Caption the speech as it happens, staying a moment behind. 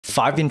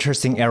5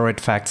 interesting aroid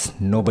facts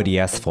nobody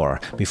asked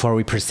for. Before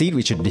we proceed,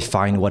 we should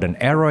define what an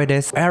aroid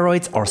is.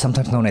 Aroids, or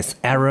sometimes known as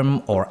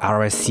arum or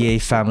araceae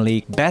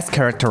family, best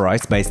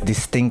characterized by its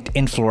distinct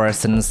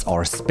inflorescence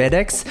or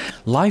spadix.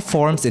 Life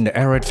forms in the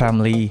aroid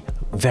family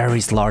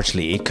varies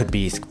largely. It could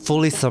be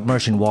fully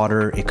submerged in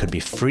water, it could be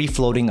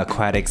free-floating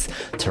aquatics,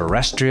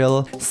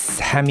 terrestrial,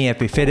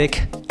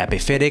 semi-epiphytic,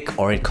 epiphytic,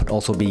 or it could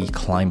also be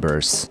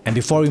climbers. And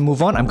before we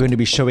move on, I'm going to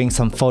be showing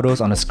some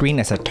photos on the screen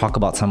as I talk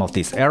about some of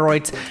these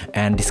aroids.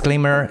 And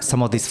disclaimer,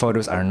 some of these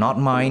photos are not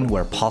mine.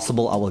 Where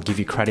possible, I will give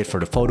you credit for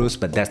the photos,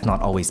 but that's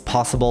not always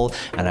possible.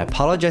 And I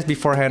apologize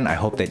beforehand. I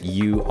hope that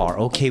you are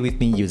okay with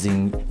me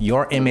using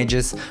your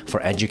images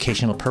for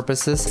educational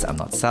purposes. I'm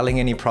not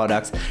selling any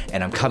products,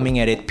 and I'm coming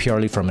at it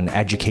purely from an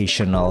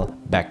educational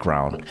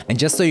background. And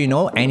just so you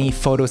know, any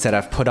photos that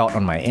I've put out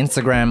on my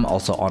Instagram,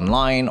 also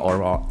online,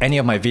 or any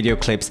of my video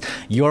clips,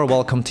 you're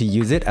welcome to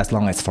use it as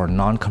long as for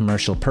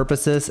non-commercial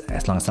purposes,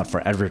 as long as not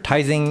for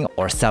advertising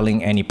or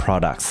selling any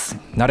products.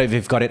 Now that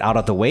we've got it out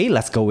of the way,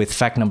 let's go with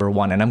fact number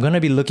 1. And I'm going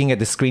to be looking at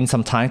the screen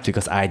sometimes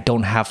because I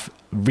don't have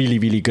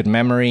really good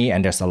memory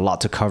and there's a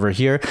lot to cover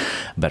here.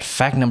 But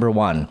fact number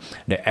 1,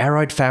 the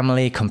aroid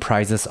family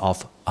comprises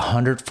of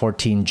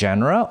 114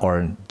 genera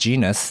or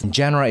genus.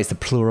 Genera is the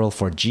plural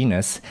for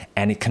genus,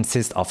 and it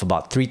consists of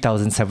about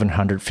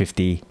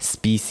 3,750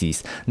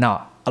 species.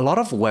 Now, a lot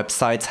of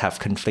websites have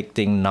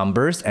conflicting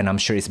numbers, and I'm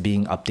sure it's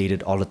being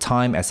updated all the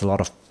time as a lot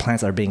of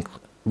plants are being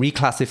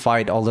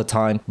reclassified all the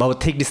time, but we'll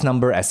take this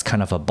number as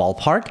kind of a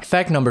ballpark.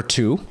 Fact number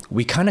 2,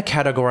 we kind of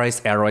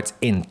categorize aroids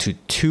into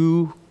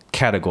 2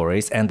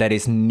 categories, and that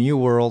is New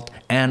World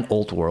and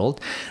Old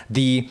World.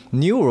 The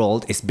New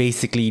World is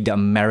basically the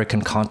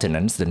American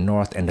continents, the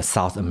North and the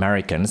South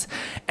Americans,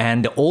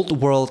 and the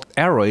Old World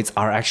aroids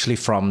are actually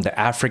from the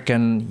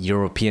African,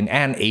 European,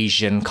 and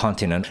Asian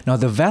continent. Now,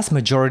 the vast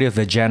majority of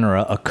the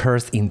genera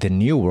occurs in the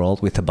New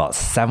World with about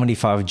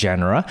 75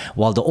 genera,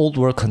 while the Old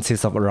World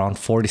consists of around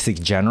 46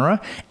 genera,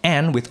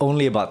 and with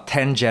only about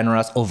 10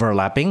 genera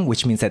overlapping,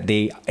 which means that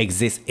they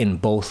exist in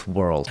both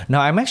worlds.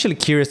 Now, I'm actually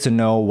curious to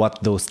know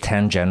what those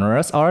 10 genera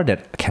are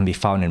that can be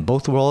found in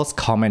both worlds.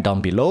 Comment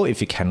down below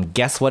if you can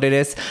guess what it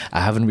is.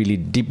 I haven't really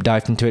deep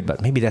dived into it,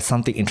 but maybe that's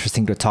something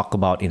interesting to talk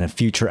about in a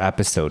future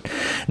episode.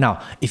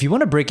 Now, if you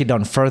want to break it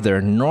down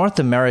further, North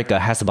America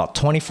has about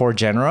 24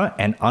 genera,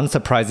 and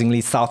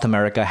unsurprisingly, South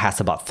America has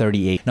about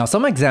 38. Now,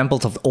 some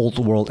examples of Old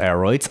World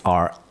aroids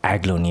are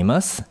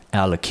Aglaonema,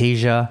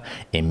 Alocasia,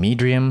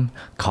 Amydrium,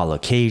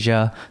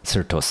 Colocasia,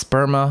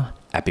 Cyrtosperma,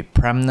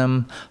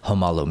 Epipremnum,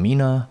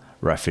 Homalomena,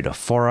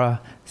 Rhaphidophora,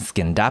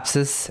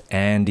 Scindapsus,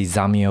 and the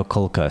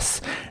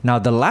Zamioculcas. Now,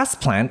 the last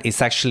plant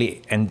is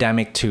actually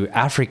endemic to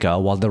Africa,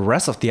 while the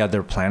rest of the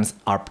other plants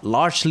are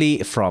largely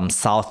from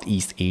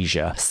Southeast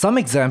Asia. Some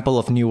example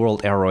of New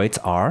World aroids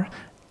are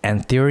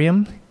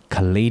Anthurium,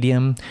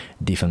 Caladium,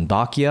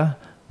 Dieffenbachia,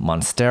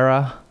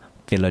 Monstera,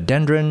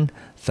 Philodendron,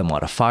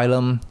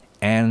 Thermophyllum,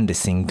 and the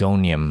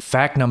Syngonium.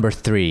 Fact number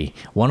 3,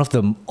 one of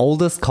the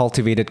oldest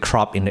cultivated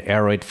crop in the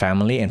aroid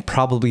family and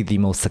probably the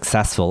most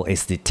successful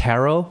is the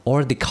taro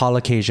or the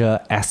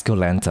Colocasia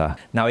esculenta.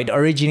 Now, it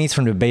originates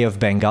from the Bay of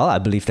Bengal, I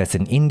believe that's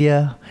in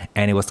India,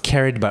 and it was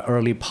carried by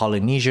early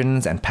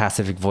Polynesians and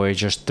Pacific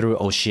voyagers through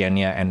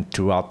Oceania and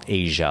throughout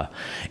Asia.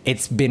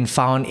 It's been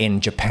found in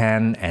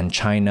Japan and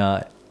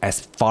China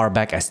as far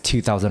back as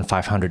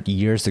 2,500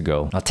 years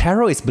ago. Now,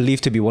 taro is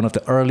believed to be one of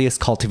the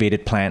earliest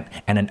cultivated plant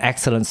and an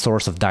excellent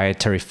source of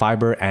dietary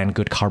fiber and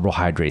good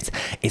carbohydrates.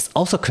 It's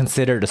also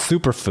considered a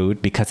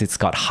superfood because it's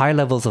got high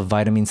levels of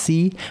vitamin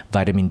C,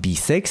 vitamin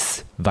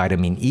B6,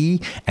 vitamin E,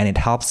 and it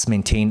helps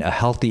maintain a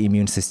healthy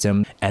immune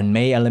system and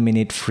may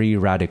eliminate free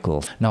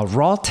radicals. Now,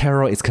 raw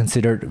taro is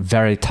considered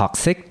very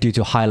toxic due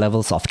to high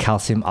levels of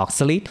calcium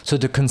oxalate. So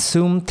to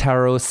consume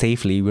taro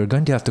safely, we're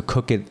going to have to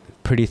cook it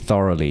pretty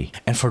thoroughly.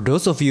 And for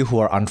those of you who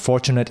are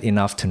unfortunate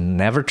enough to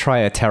never try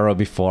a taro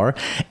before,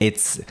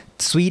 it's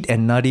sweet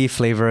and nutty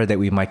flavor that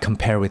we might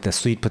compare with a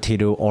sweet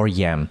potato or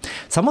yam.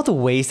 Some of the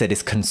ways that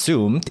it's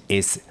consumed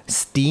is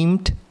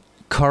steamed,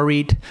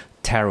 curried,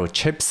 taro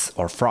chips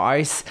or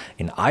fries,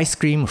 in ice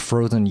cream,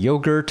 frozen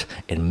yogurt,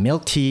 in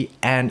milk tea,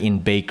 and in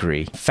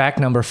bakery. Fact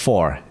number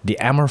 4, the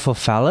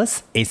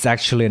amorphophallus is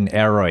actually an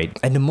aroid,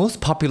 and the most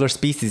popular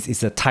species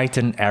is the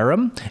Titan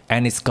arum,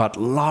 and it's got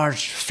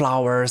large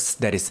flowers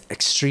that is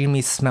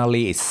extremely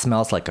smelly. It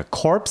smells like a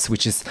corpse,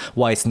 which is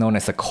why it's known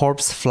as a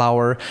corpse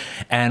flower,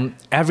 and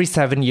every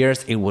 7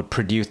 years it would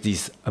produce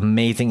these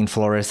amazing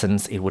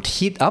inflorescence. It would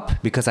heat up,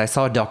 because I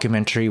saw a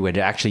documentary where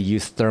they actually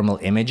used thermal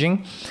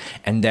imaging,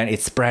 and then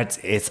it spreads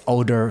its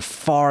odor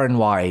far and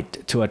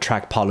wide to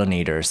attract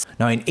pollinators.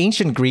 Now, in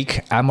ancient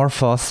Greek,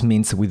 amorphos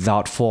means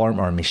without form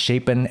or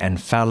misshapen,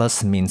 and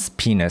phallus means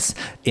penis.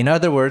 In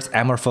other words,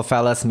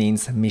 amorphophallus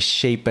means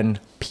misshapen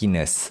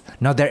penis.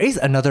 Now there is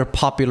another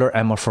popular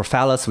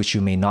amorphophallus which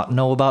you may not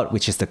know about,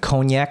 which is the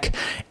cognac.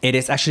 It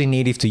is actually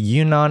native to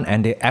Yunnan,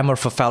 and the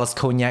amorphophallus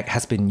cognac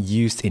has been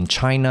used in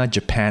China,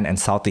 Japan, and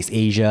Southeast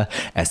Asia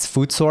as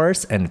food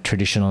source and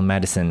traditional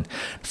medicine.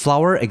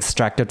 Flour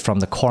extracted from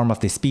the corm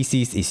of this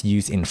species is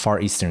used in Far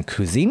Eastern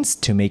cuisines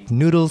to make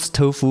noodles,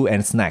 tofu,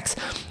 and snacks.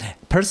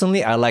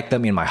 Personally, I like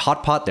them in my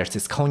hot pot. There's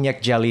this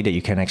cognac jelly that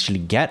you can actually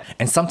get.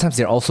 And sometimes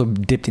they're also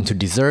dipped into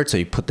dessert. So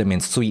you put them in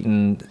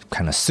sweetened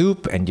kind of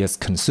soup and just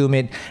consume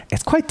it.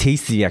 It's quite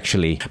tasty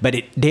actually. But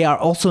they are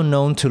also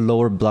known to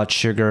lower blood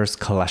sugars,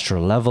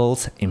 cholesterol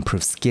levels,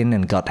 improve skin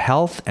and gut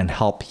health, and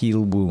help heal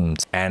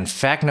wounds. And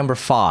fact number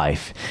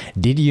 5.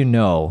 Did you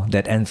know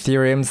that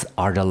Anthuriums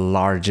are the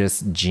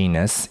largest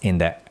genus in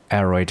the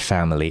Aroid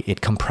family?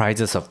 It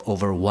comprises of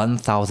over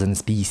 1,000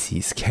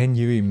 species. Can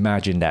you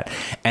imagine that?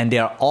 And they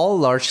are all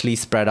largely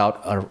spread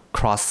out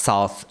across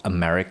South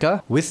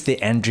America, with the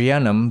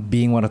Amydrium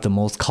being one of the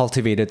most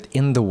cultivated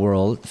in the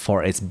world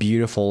for its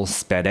beautiful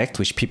spadect,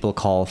 which people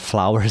call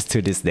flowers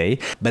to this day.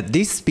 But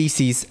this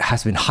species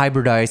has been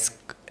hybridized.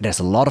 There's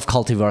a lot of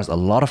cultivars, a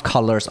lot of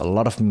colors, a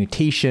lot of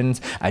mutations.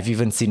 I've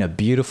even seen a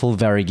beautiful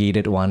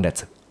variegated one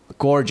that's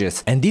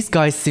gorgeous. And these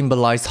guys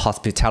symbolize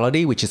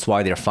hospitality, which is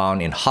why they're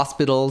found in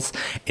hospitals,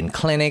 in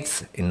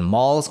clinics, in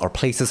malls, or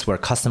places where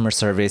customer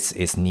service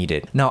is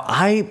needed. Now,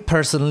 I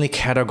personally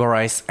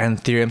categorize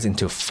Anthuriums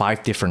into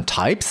 5 different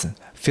types.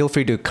 Feel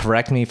free to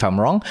correct me if I'm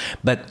wrong,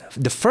 but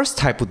the first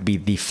type would be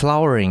the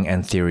flowering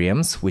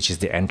Anthuriums, which is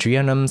the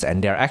Anthuriums,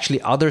 and there are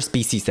actually other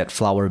species that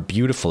flower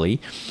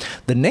beautifully.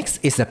 The next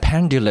is the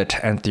pendulate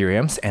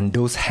Anthuriums, and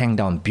those hang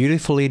down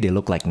beautifully. They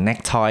look like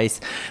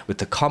neckties, with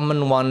the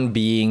common one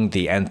being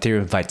the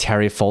Anthurium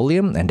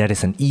vitarifolium, and that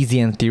is an easy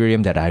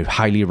Anthurium that I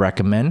highly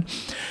recommend.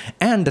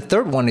 And the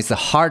third one is the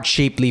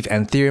heart-shaped leaf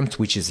Anthuriums,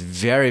 which is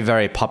very,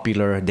 very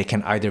popular. They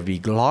can either be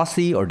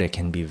glossy or they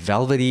can be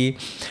velvety,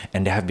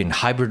 and they have been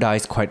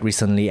hybridized quite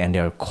recently, and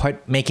they're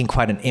making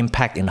quite an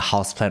impact in the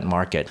houseplant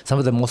market. Some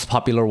of the most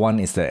popular one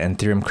is the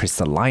Anthurium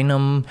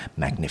crystallinum,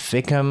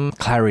 magnificum,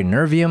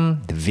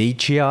 clarinervium, the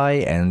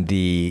veitchii, and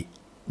the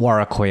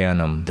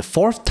Waracoyanum. The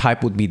fourth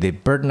type would be the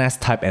bird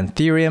nest type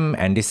Anthurium,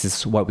 and this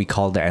is what we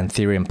call the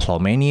Anthurium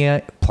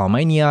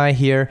plumanii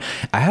here.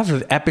 I have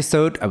an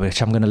episode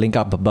which I'm going to link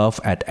up above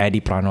at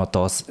Eddie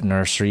Pranoto's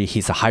nursery.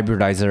 He's a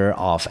hybridizer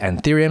of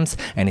Anthuriums,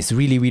 and is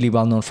really, really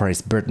well known for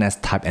his bird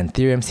nest type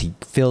Anthuriums. He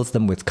fills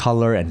them with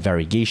color and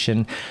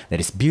variegation that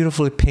is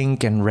beautifully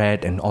pink and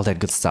red and all that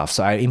good stuff.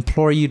 So I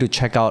implore you to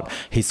check out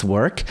his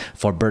work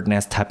for bird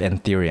nest type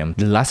Anthurium.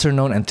 The lesser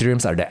known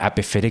Anthuriums are the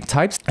epiphytic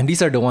types, and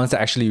these are the ones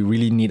that actually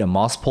really need a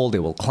moss pole. They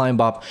will climb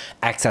up,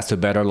 access to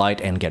better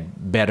light, and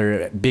get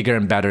bigger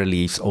and better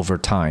leaves over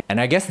time. And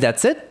I guess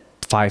that's it.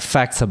 5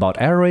 facts about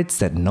aroids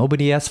that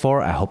nobody asked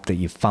for. I hope that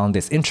you found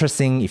this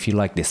interesting. If you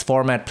like this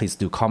format, please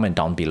do comment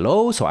down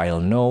below so I'll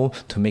know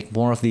to make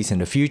more of these in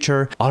the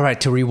future. Alright,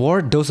 to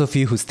reward those of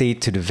you who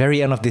stayed to the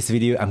very end of this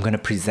video, I'm going to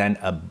present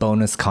a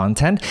bonus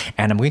content,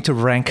 and I'm going to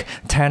rank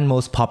 10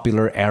 most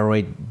popular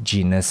aroid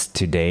genus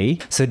today.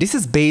 So this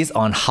is based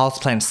on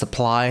houseplant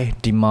supply,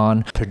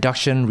 demand,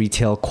 production,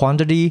 retail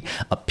quantity,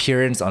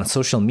 appearance on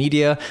social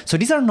media. So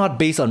these are not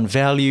based on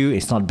value,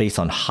 it's not based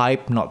on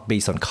hype, not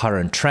based on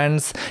current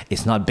trends,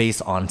 it's not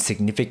based on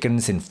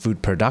significance in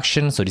food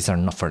production, so these are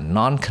not for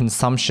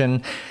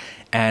non-consumption,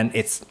 and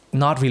it's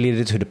not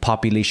related to the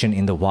population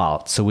in the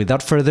wild. So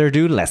without further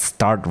ado, let's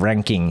start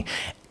ranking.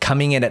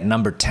 Coming in at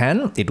number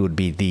 10, it would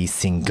be the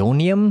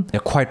Syngonium. They're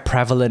quite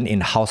prevalent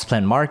in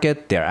houseplant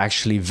market. They're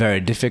actually very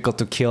difficult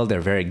to kill.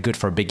 They're very good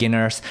for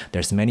beginners.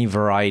 There's many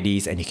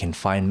varieties, and you can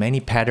find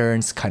many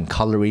patterns, kind of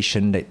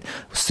coloration that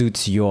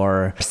suits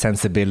your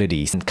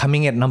sensibilities. And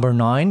coming at number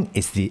 9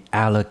 is the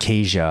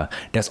Alocasia.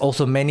 There's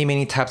also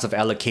many types of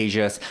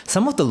Alocasias.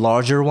 Some of the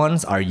larger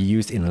ones are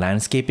used in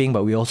landscaping,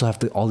 but we also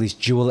have all these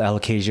jewel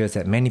Alocasias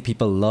that many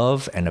people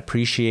love and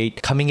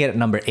appreciate. Coming in at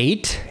number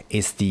 8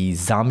 is the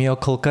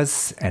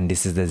Zamioculcas, and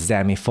this is the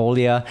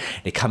Zamifolia.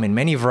 They come in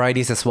many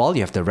varieties as well.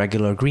 You have the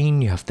regular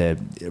green, you have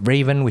the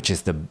raven, which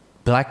is the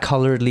black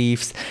colored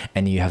leaves,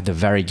 and you have the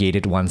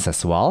variegated ones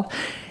as well.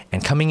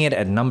 And coming in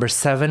at number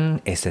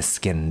 7 is the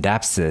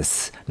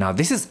Scindapsus. Now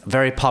this is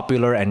very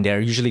popular, and they're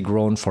usually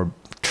grown for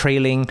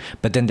trailing,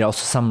 but then there are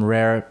also some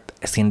rare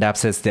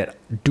Scindapsus that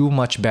do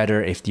much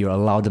better if you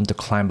allow them to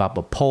climb up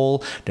a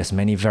pole. There's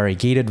many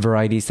variegated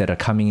varieties that are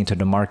coming into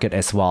the market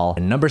as well.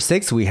 And number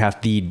 6, we have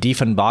the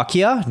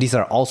Dieffenbachia. These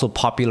are also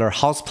popular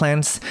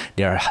houseplants.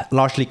 They're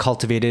largely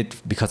cultivated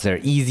because they're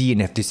easy and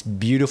have this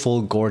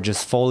beautiful,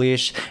 gorgeous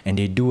foliage, and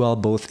they do well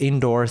both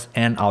indoors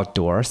and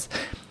outdoors.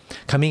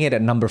 Coming in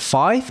at number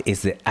 5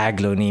 is the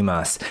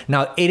Aglaonemas.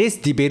 Now, it is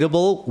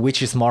debatable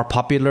which is more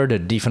popular, the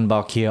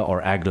Dieffenbachia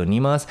or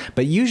Aglaonemas,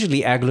 but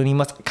usually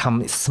Aglaonemas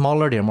come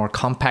smaller, they're more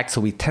compact,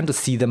 so we tend to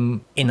see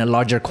them in a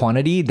larger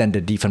quantity than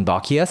the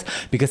Dieffenbachias,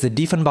 because the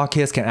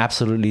Dieffenbachias can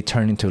absolutely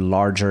turn into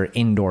larger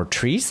indoor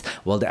trees,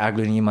 while the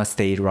Aglaonemas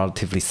stay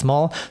relatively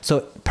small.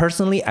 So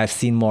personally, I've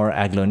seen more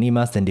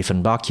Aglaonemas than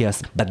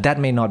Dieffenbachias, but that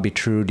may not be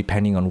true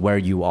depending on where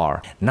you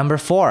are. Number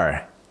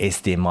 4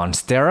 is the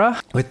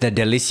Monstera, with the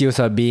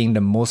Deliciosa being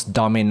the most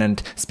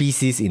dominant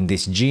species in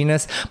this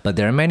genus, but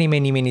there are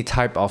many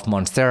type of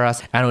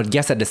Monsteras, and I would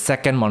guess that the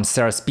second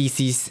Monstera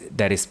species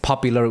that is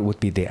popular would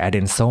be the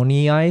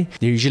Adansonii.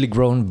 They're usually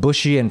grown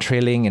bushy and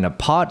trailing in a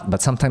pot,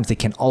 but sometimes they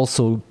can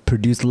also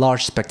produce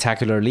large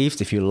spectacular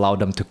leaves if you allow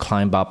them to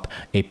climb up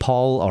a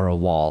pole or a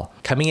wall.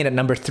 Coming in at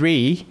number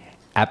 3,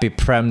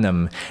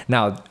 Epipremnum.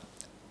 Now,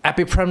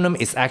 Epipremnum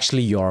is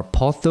actually your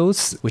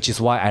pothos, which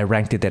is why I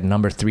ranked it at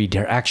number 3.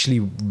 They're actually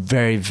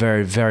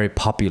very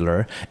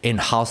popular in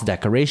house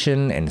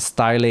decoration and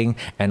styling,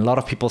 and a lot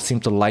of people seem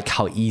to like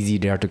how easy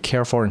they are to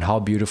care for and how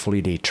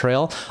beautifully they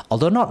trail.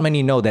 Although not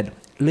many know that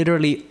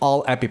literally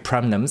all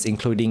Epipremnums,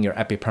 including your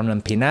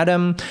Epipremnum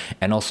pinnatum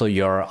and also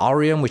your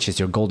Aroid, which is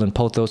your golden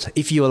pothos,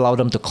 if you allow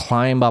them to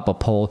climb up a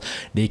pole,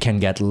 they can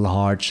get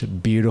large,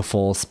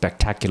 beautiful,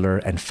 spectacular,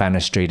 and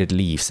fenestrated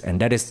leaves.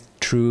 And that is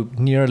true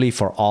nearly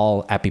for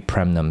all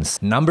Epipremnums.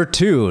 Number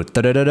 2,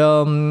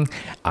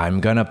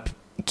 I'm gonna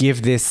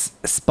give this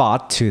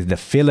spot to the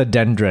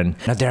Philodendron.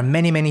 Now, there are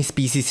many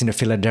species in the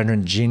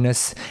Philodendron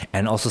genus,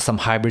 and also some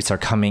hybrids are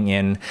coming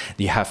in.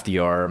 You have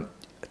your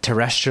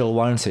terrestrial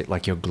ones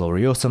like your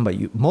gloriosum, but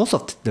most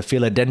of the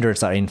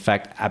philodendrons are in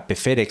fact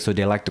epiphytic, so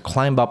they like to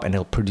climb up and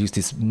they'll produce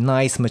these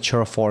nice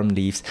mature form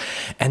leaves,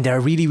 and they're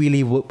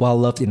really well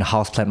loved in the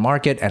houseplant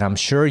market. And I'm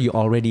sure you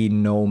already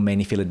know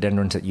many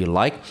philodendrons that you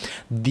like.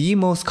 The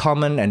most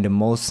common and the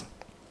most,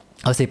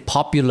 I would say,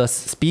 populous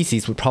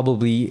species would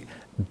probably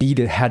be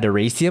the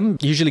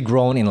Hederaceum, usually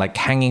grown in like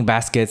hanging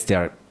baskets.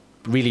 They're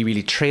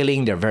really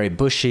trailing, they're very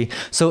bushy.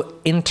 So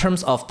in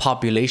terms of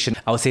population,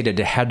 I would say that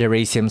the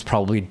Hederaceums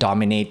probably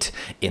dominate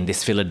in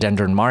this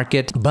philodendron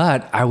market,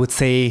 but I would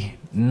say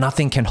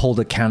nothing can hold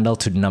a candle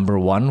to number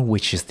 1,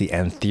 which is the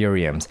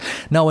Anthuriums.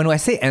 Now, when I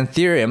say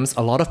Anthuriums,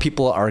 a lot of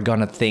people are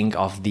gonna think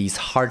of these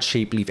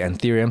heart-shaped leaf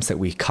Anthuriums that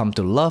we come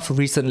to love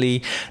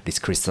recently, these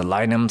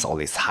crystallinums, all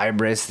these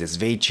hybrids, these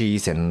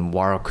veches and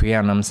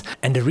warocqueanums.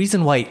 And the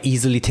reason why it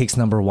easily takes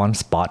number 1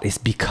 spot is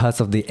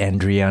because of the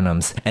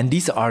Andrianums. And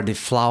these are the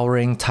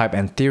flowering type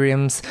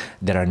Anthuriums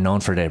that are known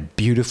for their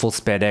beautiful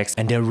spadix,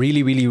 and they're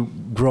really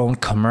grown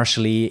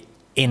commercially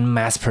in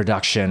mass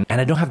production. And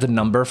I don't have the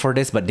number for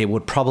this, but they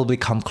would probably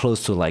come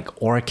close to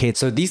like orchids.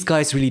 So these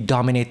guys really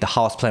dominate the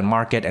houseplant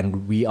market,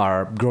 and we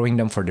are growing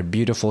them for the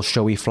beautiful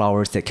showy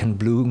flowers that can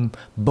bloom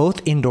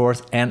both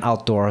indoors and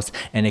outdoors,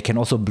 and it can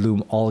also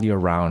bloom all year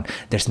round.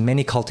 There's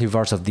many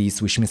cultivars of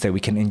these, which means that we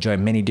can enjoy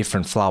many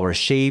different flower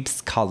shapes,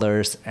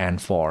 colors,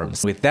 and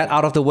forms. With that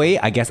out of the way,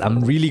 I guess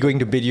I'm really going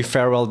to bid you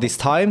farewell this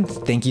time.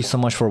 Thank you so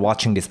much for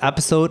watching this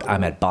episode.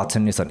 I'm at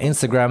Botanist on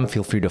Instagram.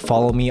 Feel free to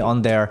follow me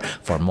on there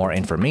for more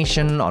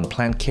information on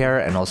plant care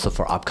and also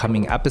for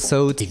upcoming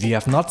episodes. If you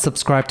have not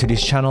subscribed to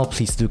this channel,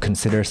 please do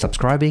consider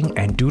subscribing,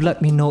 and do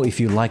let me know if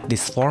you like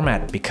this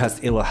format, because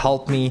it will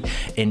help me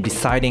in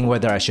deciding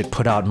whether I should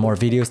put out more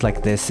videos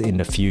like this in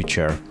the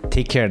future.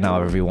 Take care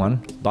now,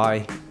 everyone.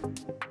 Bye.